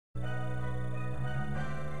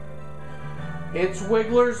It's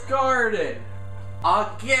Wiggler's Garden!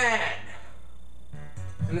 Again!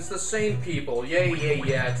 And it's the same people. Yeah.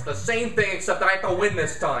 It's the same thing except I have to win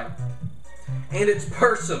this time. And it's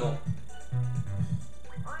personal.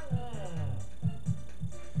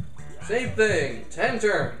 Same thing. 10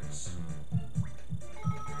 turns.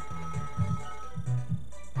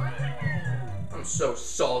 I'm so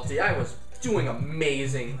salty. I was doing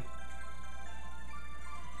amazing.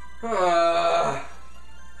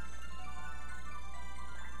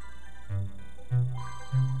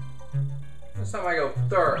 This time I go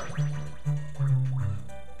third.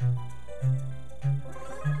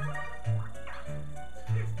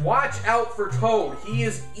 Watch out for Toad. He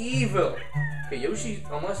is evil. Okay, Yoshi,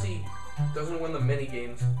 unless he doesn't win the mini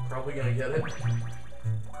games, probably gonna get it.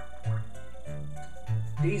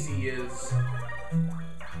 Daisy is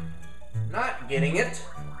not getting it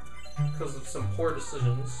because of some poor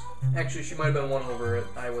decisions. Actually, she might have been one over it.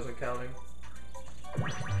 I wasn't counting.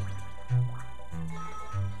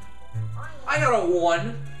 I got a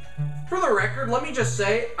 1. For the record, let me just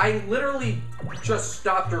say, I literally just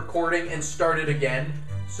stopped recording and started again.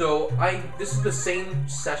 So this is the same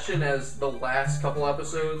session as the last couple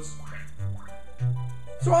episodes.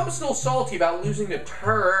 So I'm still salty about losing to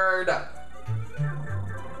Turd.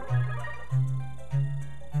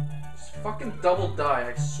 Just fucking double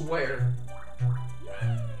die, I swear.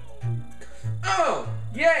 Oh,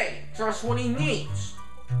 yay! Just what he needs.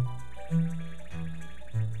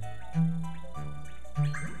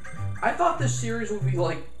 I thought this series would be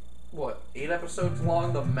like, what, 8 episodes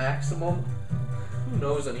long, the maximum? Who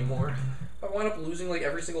knows anymore? If I wind up losing like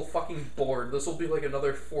every single fucking board, this will be like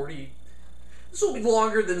another 40... This will be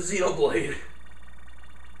longer than Xenoblade.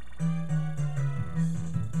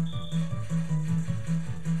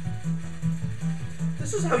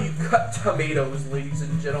 This is how you cut tomatoes, ladies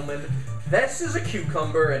and gentlemen. This is a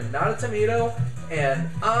cucumber and not a tomato, and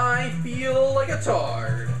I feel like a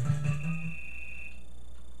tard.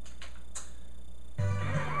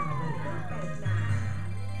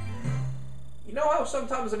 You know how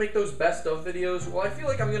sometimes I make those best of videos? Well, I feel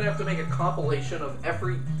like I'm gonna have to make a compilation of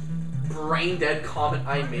every brain-dead comment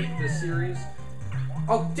I make this series.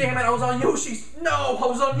 Oh, damn it, I was on Yoshi's... No, I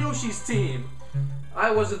was on Yoshi's team.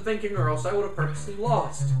 I wasn't thinking, or else I would have purposely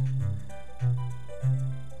lost.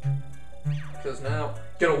 Because now...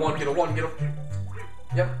 Get a 1, get a 1, get a...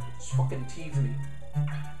 Yep, just fucking tease me.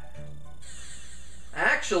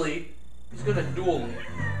 Actually, he's gonna duel me.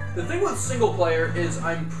 The thing with single player is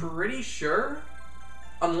I'm pretty sure,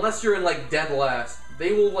 unless you're in like dead last,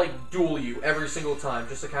 they will like duel you every single time,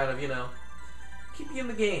 just to kind of, you know, keep you in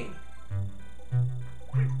the game.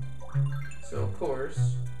 So of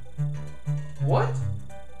course... What?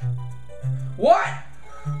 What?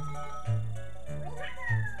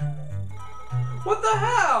 What the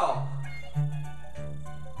hell?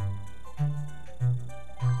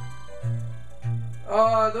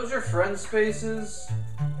 Those are friend spaces.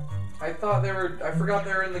 I thought they were... I forgot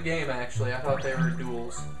they were in the game, actually. I thought they were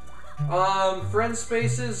duels. Friend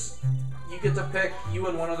spaces, you get to pick... You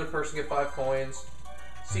and one other person get 5 coins.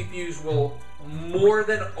 CPUs will more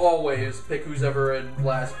than always pick who's ever in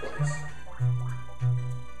last place.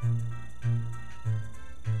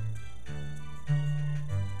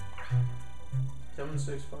 Seven,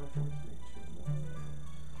 6, 5, 4, 3,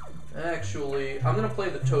 2, 1. Actually, I'm gonna play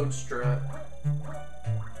the Toad strat.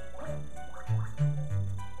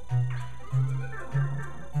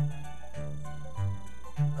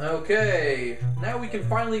 Okay, now we can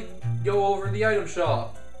finally go over the item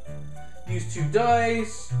shop. Use 2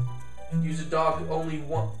 dice. Use a dock only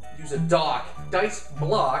one. Use a dock dice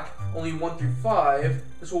block only 1 through 5.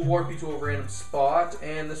 This will warp you to a random spot,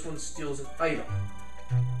 and this one steals an item.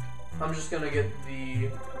 I'm just gonna get the...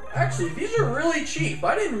 Actually, these are really cheap.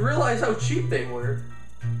 I didn't realize how cheap they were.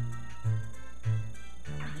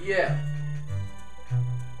 Yeah.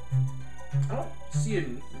 I don't see a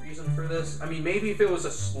reason for this. I mean, maybe if it was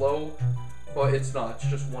a slow, but it's not. It's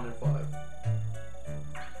just 1 and 5.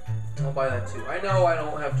 I'll buy that too. I know I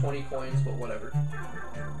don't have 20 coins, but whatever.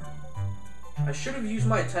 I should have used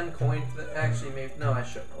my 10 coin. Actually, maybe... No, I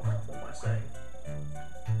shouldn't have. What am I saying?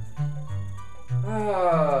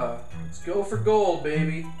 Let's go for gold,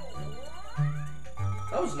 baby.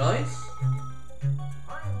 That was nice.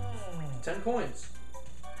 10 coins.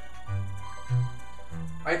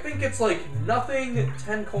 I think it's like nothing,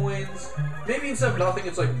 10 coins. Maybe instead of nothing,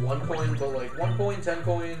 it's like 1 coin, but like 1 coin, 10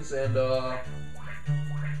 coins, and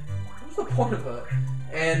what's the point of that?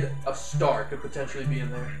 And a star could potentially be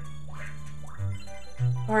in there.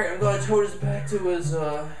 Alright, I'm glad Toad is back to his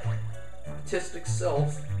artistic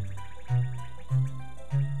self.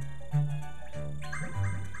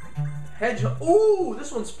 Hedgehog. Ooh,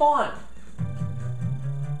 this one's fun.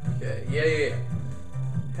 Okay, yeah.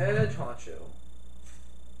 Hedge honcho.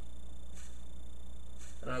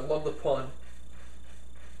 And I love the pun.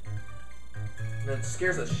 And it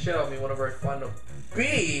scares the shit out of me whenever I find a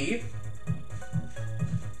bee.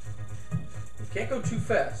 You can't go too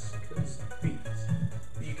fast, because bees.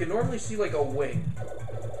 But you can normally see like a wing.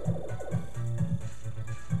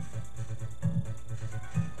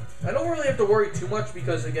 I don't really have to worry too much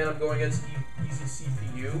because, again, I'm going against easy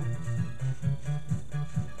CPU.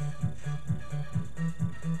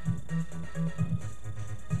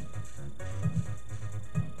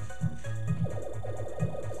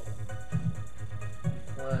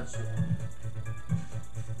 Last one.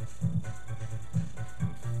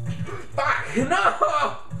 Fuck!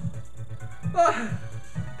 No! Ah.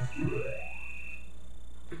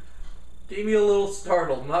 Gave me a little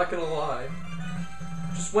startled, not gonna lie.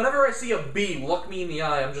 Just whenever I see a bee look me in the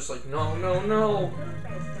eye, I'm just like, no, no, no.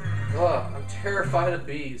 Ugh, I'm terrified of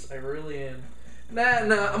bees. I really am.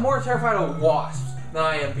 Nah, I'm more terrified of wasps than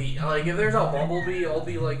I am bees. Like, if there's a bumblebee, I'll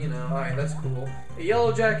be like, you know, alright, that's cool. A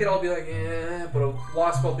yellow jacket, I'll be like, eh, but a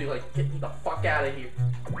wasp, I'll be like, get me the fuck out of here.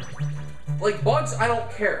 Like, bugs, I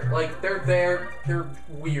don't care. Like, they're there, they're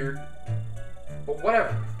weird, but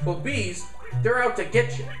whatever. But bees, they're out to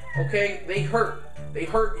get you, okay? They hurt. They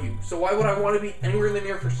hurt you. So why would I want to be anywhere in the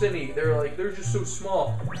near vicinity? They're just so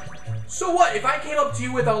small. So what? If I came up to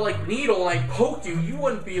you with a, like, needle and I poked you, you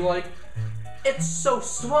wouldn't be like, it's so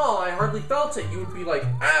small, I hardly felt it. You would be like,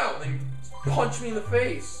 ow, they punch me in the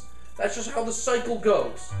face. That's just how the cycle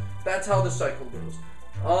goes. That's how the cycle goes.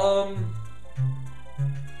 Oh,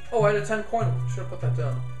 I had a 10-point one. Should have put that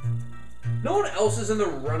down. No one else is in the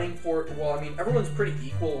running for it. Well, I mean, everyone's pretty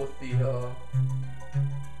equal with the,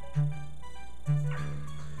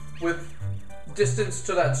 with distance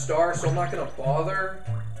to that star, so I'm not gonna bother.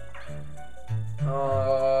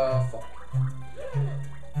 Fuck.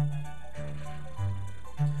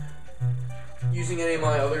 Using any of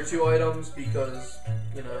my other two items because,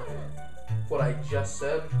 you know, what I just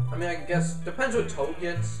said. I mean, I guess, depends what Toad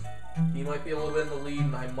gets. He might be a little bit in the lead,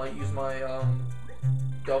 and I might use my,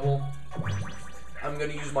 double. I'm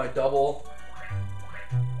gonna use my double.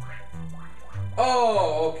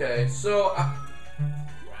 Oh, okay, so,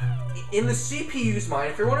 in the CPU's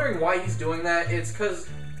mind, if you're wondering why he's doing that, it's because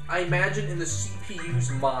I imagine in the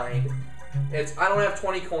CPU's mind, it's, I don't have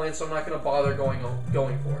 20 coins, so I'm not going to bother going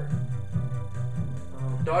for it.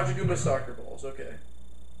 Dodge a Goomba soccer balls, okay.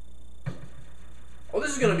 Oh,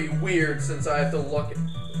 this is going to be weird since I have to look at,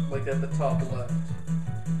 like, at the top left.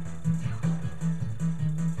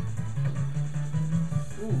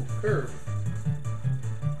 Ooh, curve.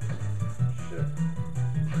 Shit.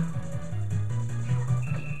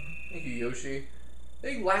 Thank you, Yoshi.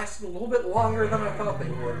 They lasted a little bit longer than I thought they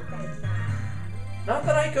would. Not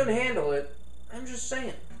that I couldn't handle it, I'm just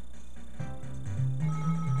saying.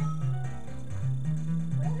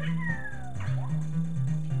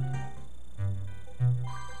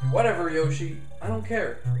 Whatever, Yoshi. I don't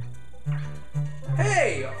care.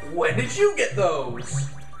 Hey! When did you get those?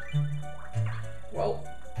 Well,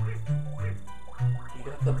 you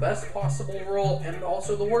got the best possible roll and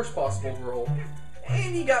also the worst possible roll.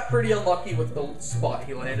 And he got pretty unlucky with the spot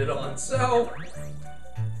he landed on, so...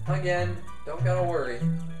 Again, don't gotta worry.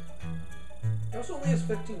 He also only has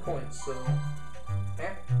 15 coins, so...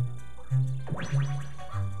 Eh.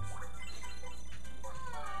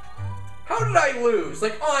 How did I lose?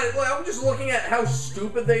 Like, I'm just looking at how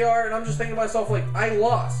stupid they are, and I'm just thinking to myself, like, I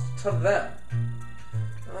lost to them.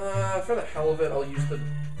 For the hell of it, I'll use the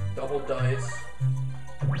double dice.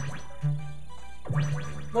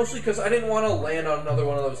 Mostly because I didn't want to land on another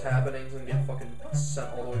one of those happenings and get fucking sent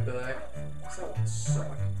all the way back. That would suck.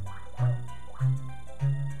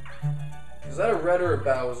 Is that a Red or a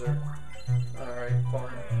Bowser? Alright,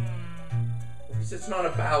 fine. At least it's not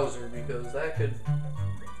a Bowser, because that could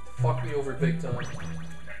fuck me over big time.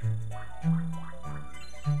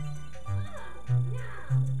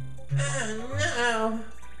 No!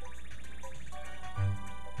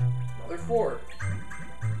 Another 4.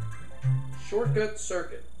 Shortcut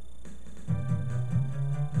circuit.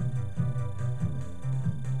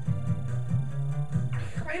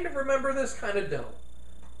 Kind of remember this, kind of don't.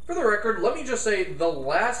 For the record, let me just say, the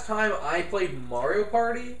last time I played Mario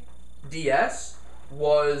Party DS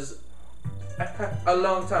was a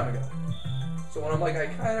long time ago. So when I'm like, I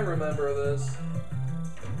kind of remember this.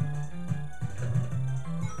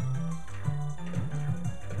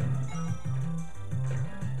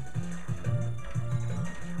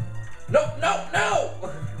 No, no, no!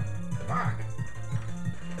 Fuck.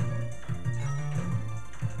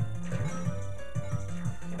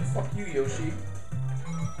 Can't Fuck you, Yoshi.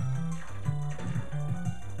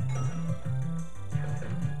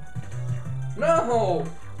 No!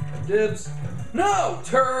 Dibs. No,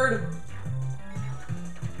 turd!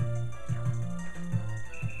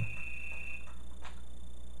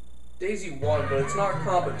 Daisy won, but it's not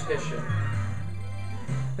competition.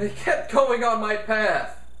 They kept going on my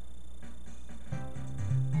path.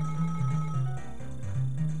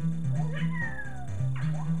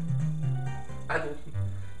 I'd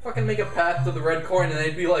fucking make a path to the red coin and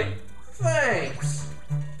they'd be like, thanks!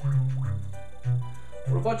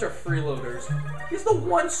 What a bunch of freeloaders. He's the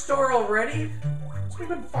 1 star already? It's only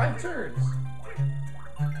been 5 turns.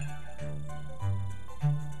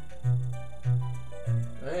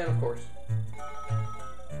 And of course.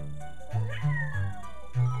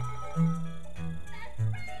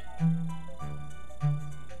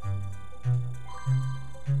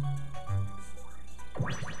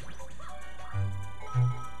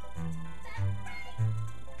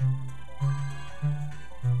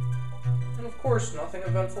 And of course, nothing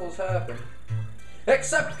eventful has happened.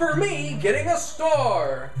 Except for me getting a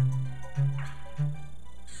star!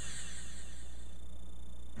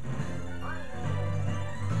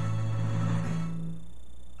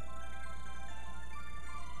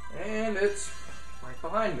 And it's right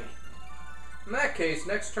behind me. In that case,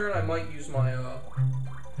 next turn I might use my,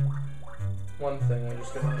 one thing I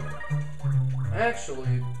just got.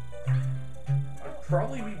 Actually, I'd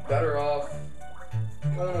probably be better off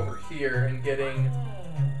going over here and getting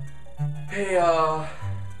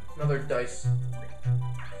another dice.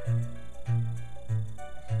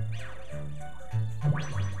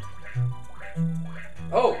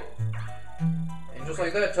 Oh! And just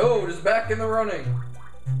like that, Toad is back in the running.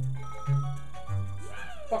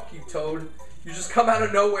 Fuck you, Toad. You just come out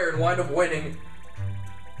of nowhere and wind up winning.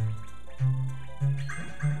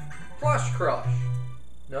 Flash Crush.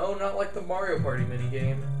 No, not like the Mario Party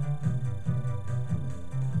minigame.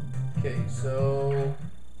 Okay, so...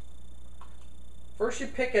 first you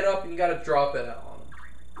pick it up and you gotta drop it out on him.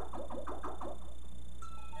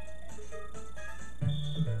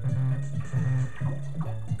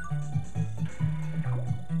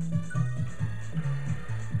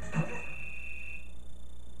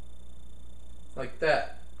 Like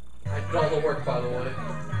that. I did all the work, by the way.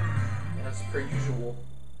 As per usual.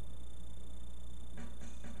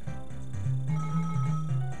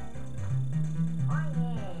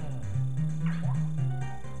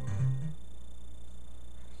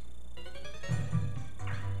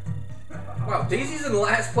 Wow, Daisy's in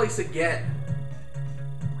last place again.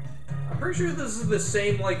 I'm pretty sure this is the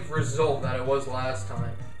same, like, result that it was last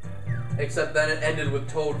time. Except then it ended with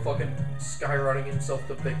Toad fucking skyrunning himself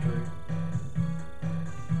to victory.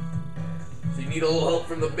 So you need a little help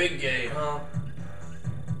from the big game, huh?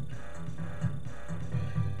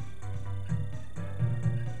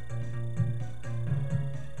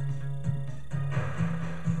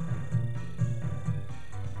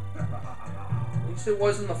 At least it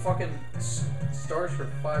wasn't the fucking stars for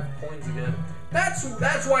 5 coins again.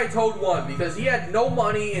 That's why Toad won, because he had no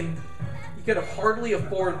money and he could hardly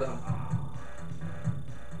afford them.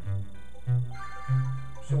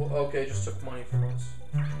 So, okay, just took money from us.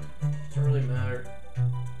 Doesn't really matter.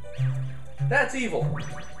 That's evil.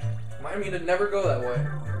 I mean, it'd never go that way.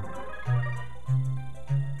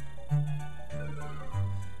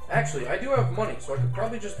 Actually, I do have money, so I could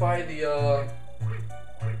probably just buy the,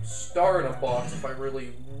 star in a box if I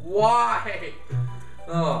really... Why?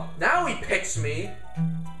 Oh, now he picks me.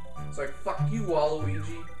 It's like, fuck you,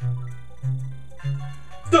 Waluigi.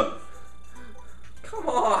 Come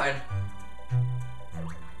on.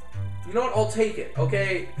 You know what? I'll take it,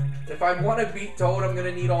 okay? If I want to beat Toad, I'm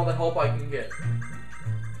gonna need all the help I can get.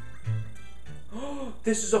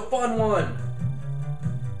 This is a fun one!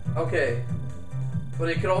 Okay. But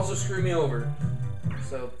it could also screw me over.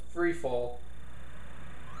 So, free fall.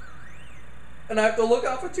 And I have to look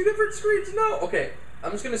out for 2 different screens? No! Okay,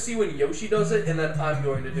 I'm just gonna see when Yoshi does it, and then I'm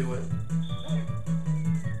going to do it.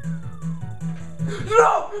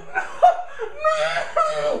 No!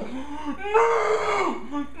 No! No!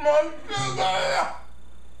 My finger!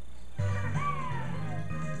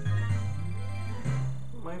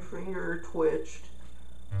 My finger twitched.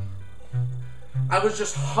 I was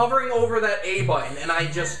just hovering over that A button, and I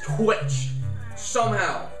just twitched.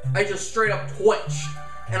 Somehow. I just straight up twitched.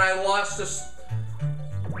 And I lost this...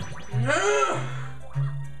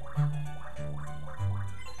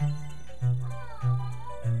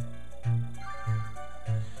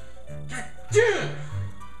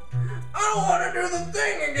 I don't want to do the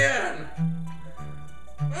thing again!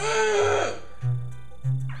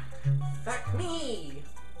 Fuck me!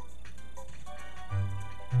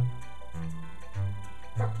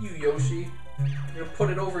 Yoshi. I'm gonna put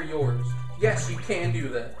it over yours. Yes, you can do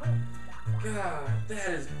that. God, that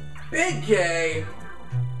is big K.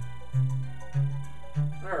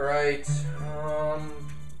 Alright,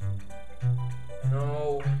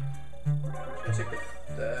 no. I'm gonna take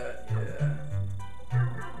that, yeah.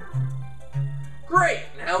 Great!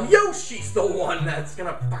 Now Yoshi's the one that's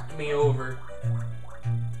gonna fuck me over.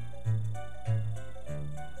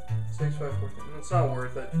 6, 5, 4, 3. It's not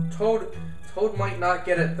worth it. Toad might not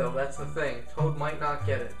get it though, that's the thing. Toad might not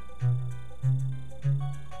get it.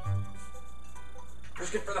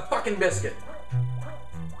 Just get for the fucking biscuit.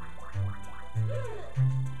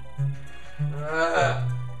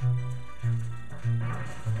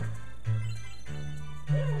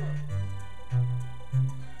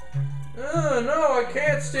 No, I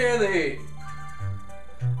can't stand the heat.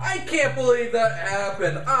 I can't believe that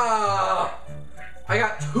happened. I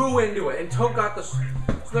got 2 into it, and Toad got the... So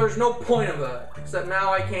there's no point of that, except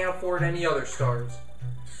now I can't afford any other stars.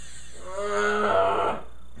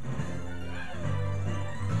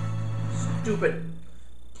 Stupid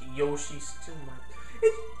Yoshi still might...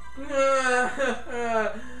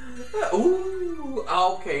 Ooh,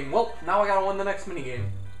 okay, well, now I gotta win the next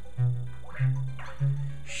minigame.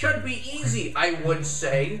 Should be easy, I would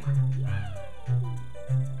say.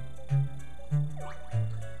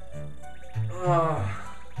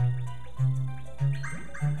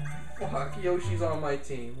 Fuck, Yoshi's on my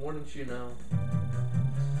team, wouldn't you know?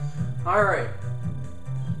 Alright.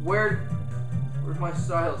 Where'd my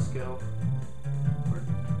stylus go?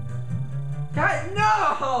 God,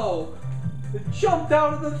 no! It jumped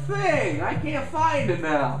out of the thing! I can't find it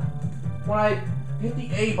now. When I hit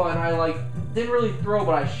the A button, I didn't really throw,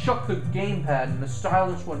 but I shook the gamepad and the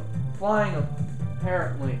stylus went flying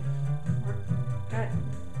apparently. God.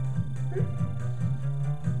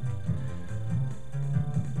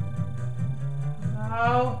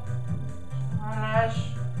 No. Stylus.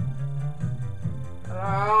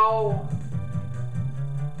 Hello.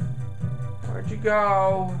 Where'd you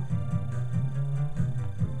go?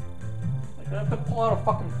 I have to pull out a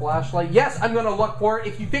fucking flashlight. Yes, I'm gonna look for it.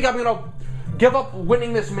 If you think I'm gonna give up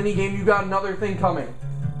winning this minigame, you got another thing coming.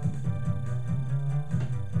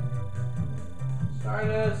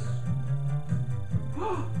 Stardust.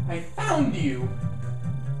 I found you.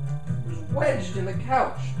 It was wedged in the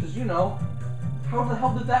couch. Because, you know, how the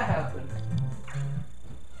hell did that happen?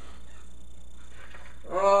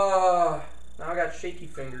 Now I got shaky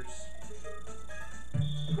fingers.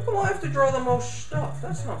 How come I have to draw the most stuff?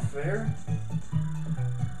 That's not fair.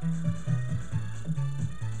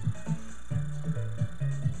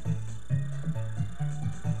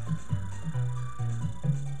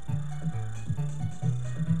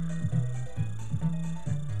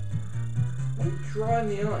 Why are you drawing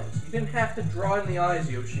the eyes? You didn't have to draw in the eyes,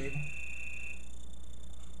 Yoshi.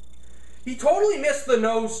 He totally missed the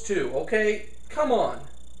nose too, okay? Come on,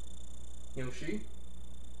 Yoshi.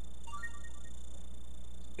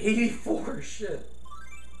 84, shit.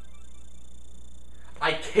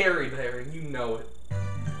 I carried there, and you know it.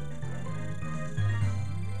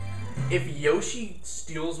 If Yoshi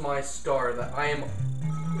steals my star, that I am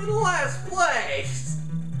in last place.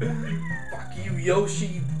 Fuck you,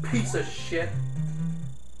 Yoshi, piece of shit.